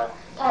没有了，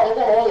他有可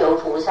能有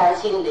菩萨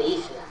心的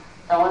意思，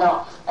懂不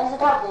懂？但是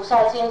他菩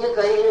萨心就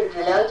可以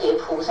只了解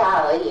菩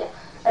萨而已，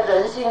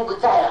人性不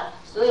在了，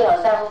所以好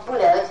像不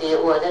了解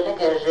我的那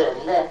个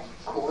人的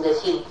苦的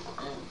心。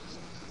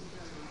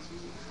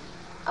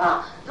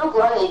如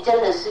果你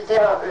真的是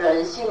掉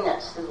人性了，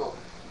师父。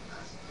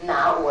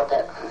拿我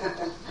的，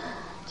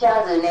这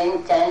样子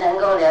你才能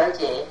够了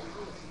解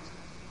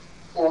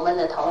我们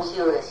的同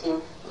修的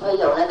心，会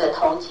有那个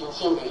同情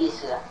心的意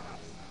思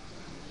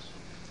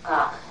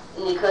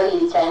你可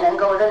以才能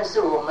够认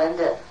识我们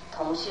的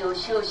同修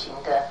修行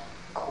的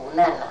苦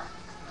难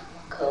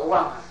渴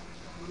望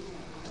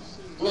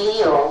你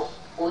有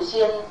无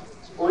限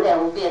无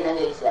量无边那个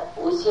意思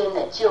无限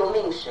的救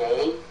命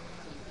水，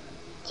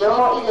结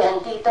果一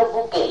两滴都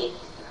不给。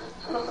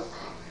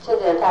这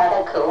个他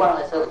在渴望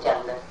的时候讲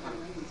的，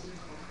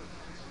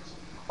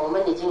我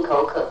们已经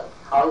口渴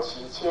好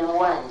几千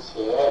万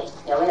劫，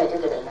有没有这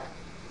个人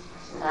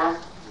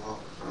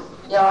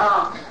有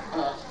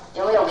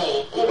有没有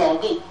给一两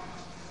滴？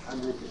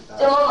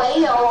怎么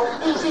没有？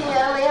一心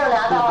人没有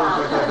拿到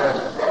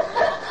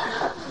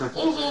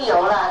一心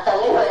有了，等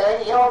一会儿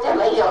以后就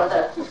没有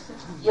的，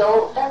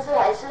有，但是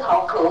还是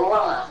好渴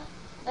望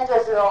那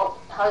个时候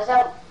好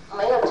像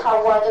没有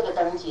超过这个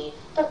等级，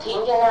都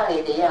停在那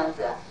里的样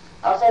子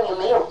好像也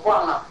没有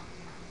光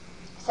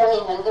声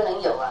音很可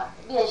能有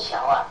变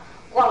小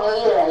光又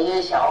越来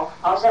越小，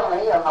好像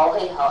没有好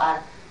黑好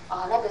暗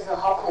那个时候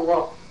好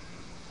苦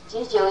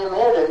几久也没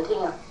有人听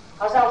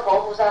好像佛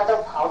菩萨都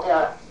跑掉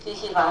了去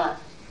西方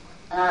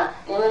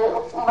你们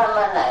慢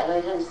慢来会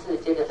认识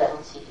这个等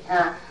级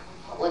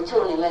我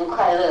祝你们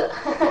快乐。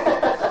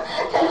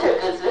在这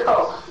个时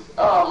候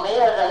没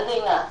有人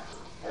听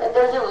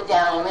跟师父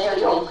讲也没有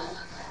用，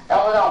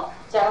懂不懂？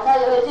讲他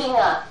也会听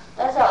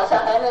但是好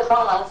像还没有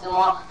帮忙什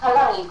么，他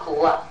让你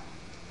苦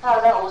他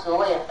好像无所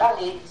谓让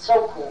你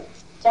受苦，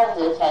这样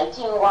子才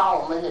净化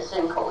我们的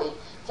身口意，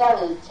这样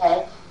子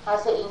才他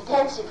是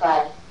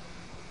intensify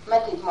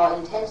make it more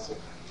intensive，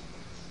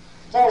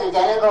 这样子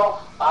才能够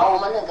把我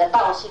们那个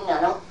道心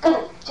能更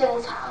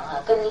坚长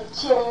更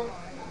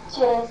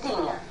坚定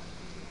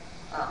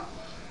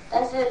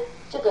但是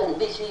这个你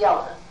必须要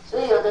的，所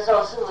以有的时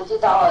候师父知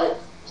道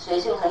随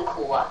性很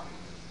苦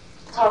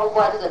超不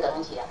过这个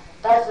等级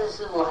但是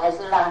师父还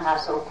是让他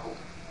受苦，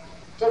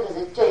这个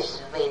是最实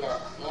惠的，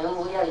你们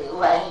不要以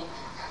为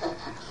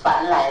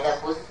凡来的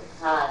不是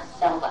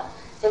相反，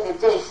这个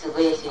最实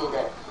惠心的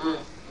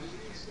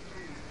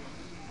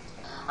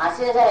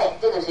现在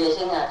这个学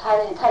生他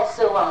太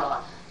奢望了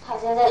嘛，他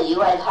现在以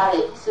为他的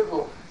师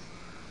父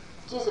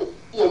就是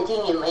眼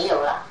睛也没有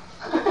了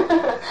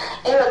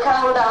因为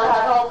看不到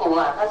他痛苦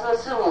嘛，他说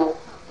师父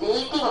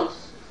你一定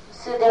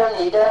失掉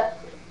你的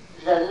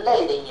人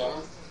类的眼，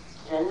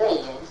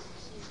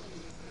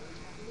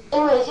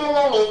因为现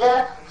在你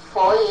的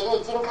佛眼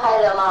已经开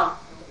了嘛，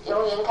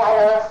永远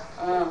开了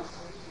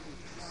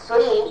所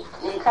以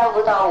你看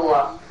不到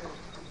我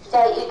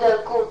在一个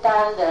孤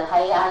单的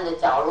黑暗的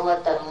角落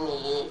等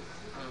你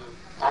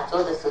打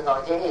坐的时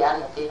候在黑暗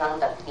的地方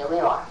等，有没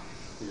有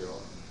有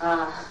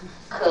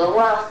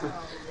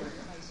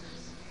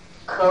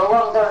渴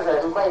望到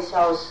人快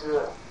消失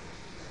了，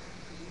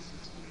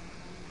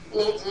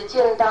你只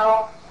见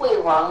到辉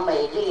煌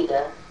美丽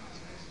的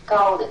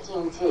高的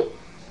境界，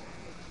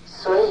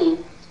所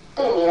以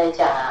对你来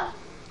讲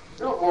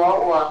如果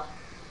我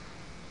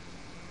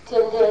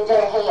天天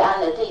在黑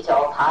暗的地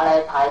角爬来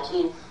爬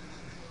去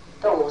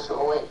都无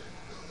所谓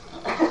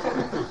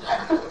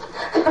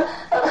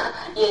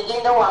眼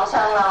睛都往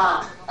上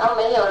了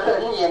没有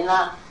人眼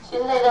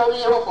现在都是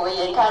用佛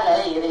眼看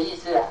而已的意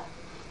思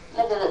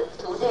那个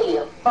徒弟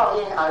抱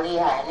怨好厉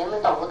害，你们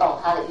懂不懂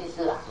他的意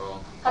思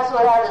他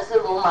说他的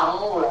师父盲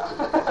目了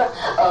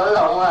耳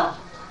聋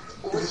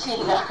无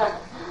性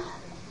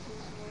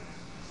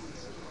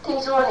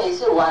听说你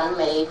是完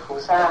美菩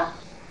萨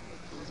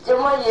怎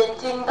么眼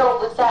睛都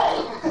不在？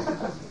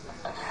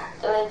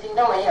怎么眼睛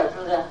都没有，是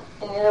不是？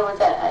眼睛都不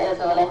在，还有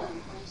什么呢？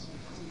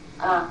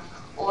啊，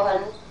我很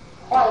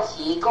欢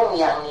喜供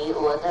养你，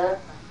我的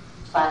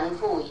凡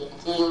夫眼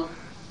睛，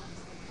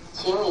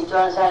请你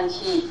装上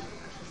去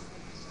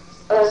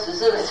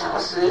24个小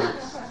时，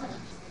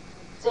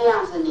这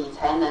样子你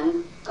才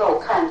能够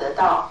看得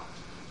到，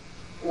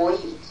我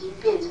已经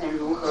变成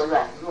如何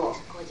软弱。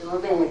我怎么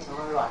变成这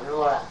么软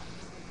弱了？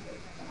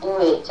因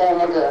为在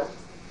那个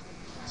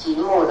寂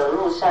寞的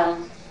路上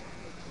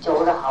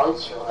走了好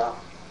久了，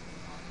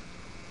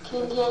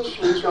天天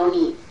寻求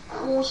你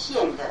忽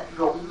现的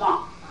容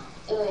貌。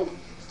因为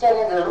在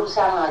那个路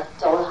上啊，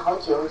走了好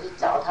久，就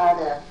找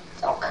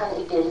看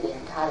一点点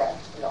他的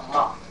容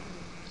貌，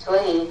所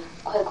以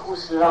快哭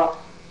死了。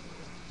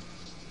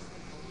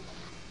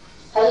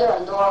还有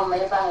很多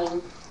没放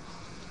音。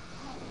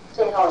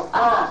最后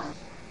啊，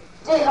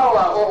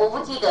我不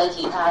记得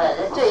其他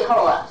的，最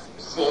后啊，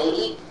写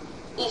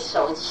一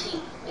首诗，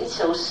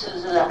是不是？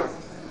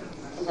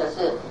一首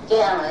诗这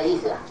样的意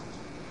思啊。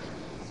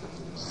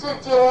世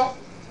界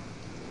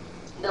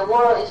 ，the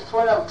world is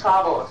full of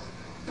troubles.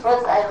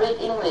 First, I read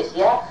English.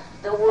 Yeah,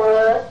 the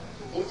world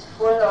is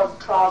full of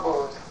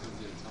troubles,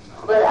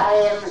 but I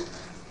am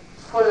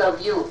full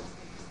of you.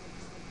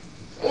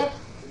 If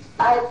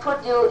I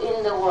put you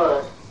in the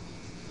world,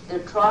 the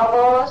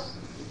troubles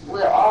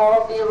will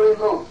all be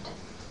removed.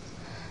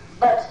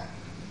 But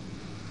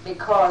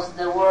because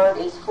the world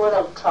is full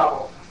of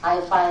trouble,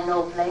 I find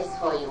no place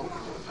for you.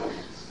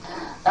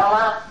 懂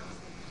吗？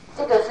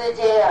这个世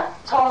界啊，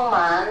充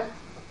满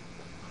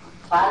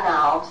烦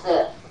恼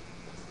是，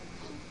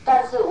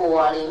但是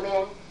我里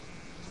面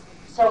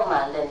充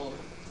满了你。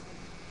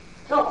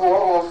如果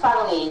我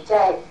放你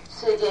在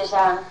世界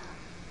上，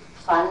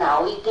烦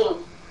恼一定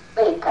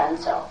被赶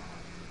走。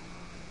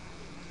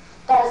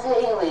但是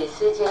因为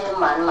世界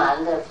满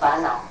满的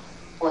烦恼，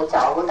我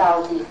找不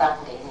到地方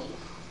给你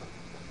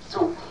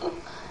住，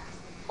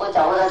我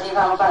找不到地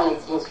方放你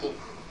进去，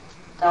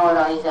懂我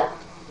懂意思啊？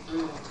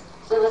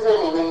是不是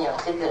你们有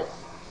这个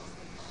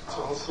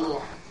情形啊？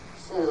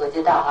是，我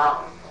知道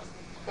啊，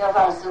要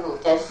放师父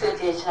在世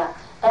界上，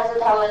但是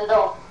他们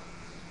都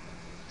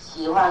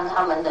喜欢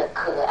他们的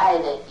可爱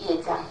的业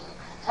障，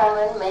他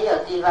们没有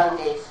地方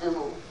给师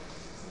父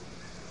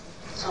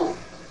住，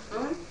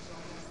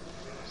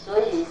所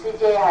以世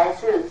界还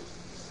是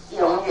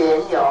永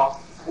远有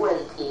问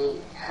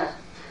题，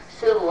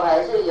师父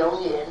还是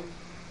永远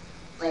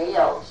没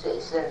有水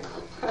深，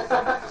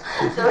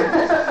是不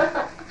是？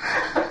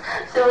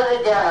是不是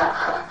这样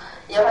啊？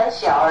也很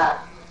小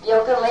了，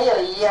有跟没有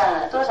一样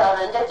啊。多少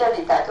人在这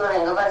里打坐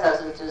2个半小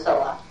时举手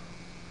啊？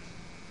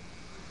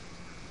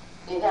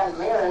你看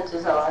没有人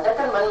举手啊，他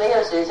根本没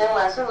有水深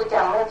嘛。师父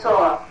讲没错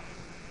啊。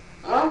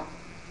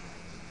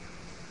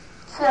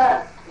是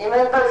啊，你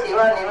们都喜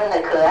欢你们的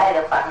可爱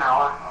的烦恼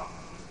啊。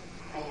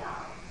哎呀，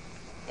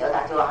有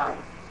打坐哈？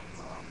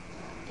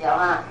有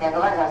啊，2个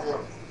半小时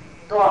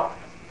多。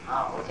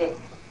好 ，OK。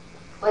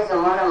为什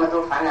么那么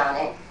多烦恼呢？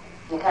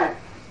你看。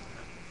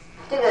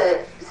这个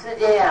世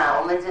界啊，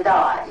我们知道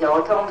啊，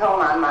有充充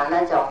满满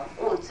那种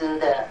物质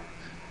的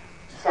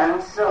享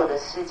受的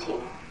事情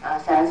啊，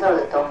享受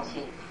的东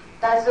西，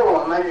但是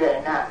我们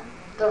人啊，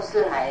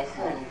还是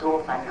很多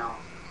烦恼，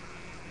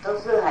都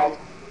是还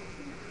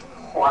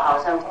活好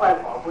像快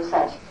活不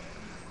下去，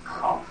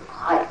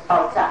还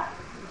爆炸，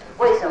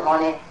为什么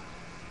呢？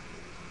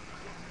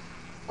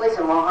为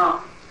什么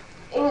啊？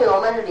因为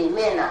我们里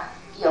面啊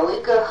有一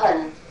个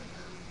很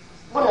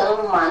不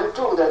能瞒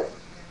住的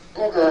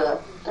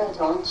那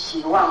种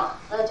期望，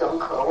那种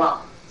渴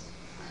望，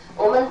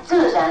我们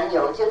自然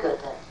有这个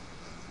的，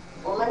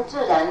我们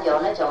自然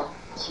有那种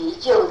急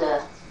救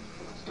的，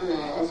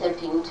那些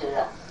品质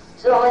了。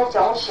所以我们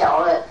从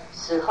小的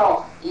时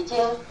候已经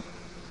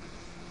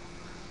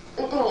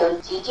一定有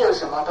急救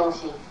什么东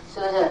西，是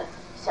不是？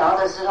小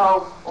的时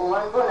候我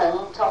们不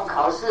能从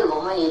考试，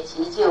我们也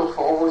急救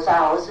佛菩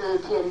萨，或是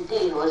天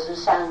地，或是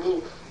上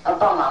帝要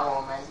帮忙我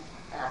们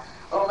啊，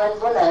我们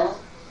不能。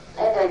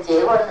那个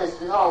结婚的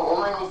时候，我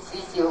们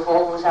祈求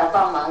佛菩萨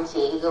帮忙结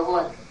一个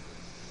婚，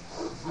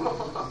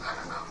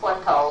婚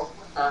头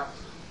啊。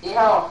以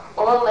后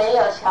我们没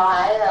有小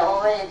孩了，我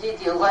们也去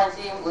求观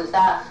世音菩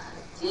萨，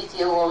祈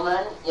求我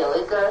们有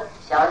一个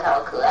小小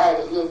可爱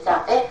的业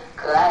障，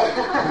可爱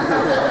的，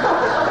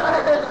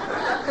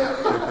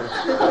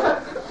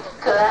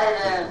可爱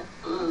的，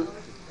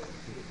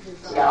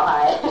小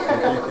孩。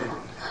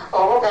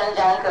我不敢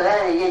讲可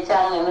爱的业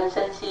障，你们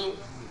生气，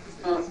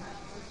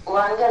我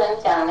还跟人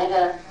讲那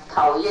个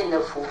讨厌的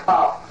福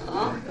报，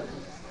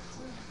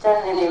这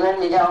样子你们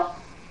比较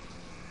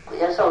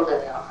受得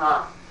了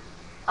哈。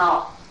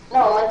好，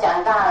那我们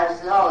长大的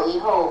时候，以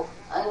后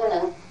可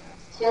能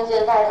先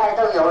生太太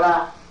都有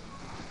了，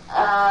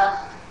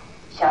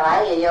小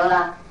孩也有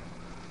了，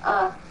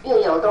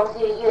越有东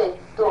西越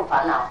多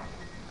烦恼。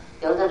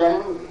有的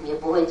人也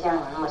不会这样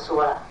那么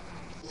说了，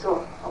说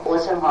我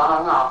生活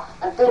很好，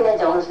对那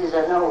种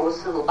人呢，我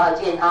师父抱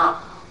歉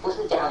哈，不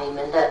是讲你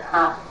们的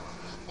哈。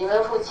你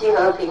们夫妻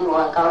和平，我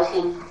很高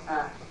兴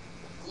啊。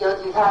尤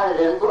其他的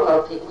人不和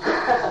平，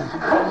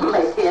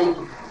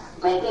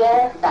每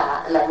天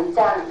打冷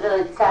战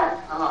热战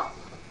啊，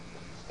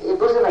也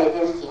不是每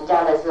天请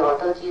假的时候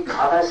都去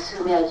跑到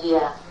寺庙去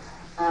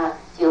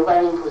求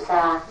观音菩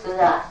萨，是不是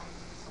啊？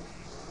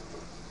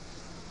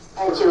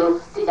求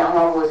地藏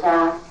王菩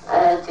萨，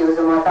求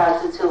什么大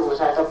势至菩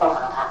萨都帮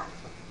忙他。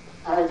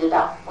他会知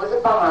道我是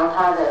帮忙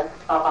他的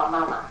爸爸妈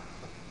妈。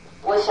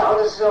我小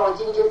的时候已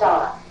经知道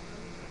了，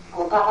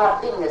我爸爸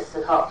病的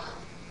时候，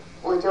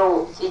我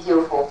就祈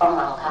求佛帮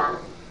忙他。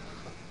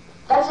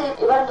但是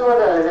一般多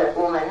的人，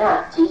我们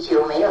祈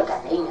求没有感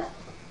应啊，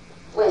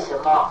为什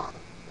么？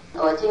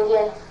我今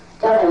天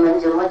教你们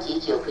怎么祈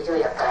求，不就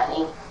有感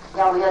应？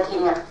要不要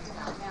听啊？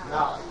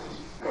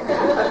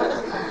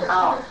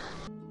好。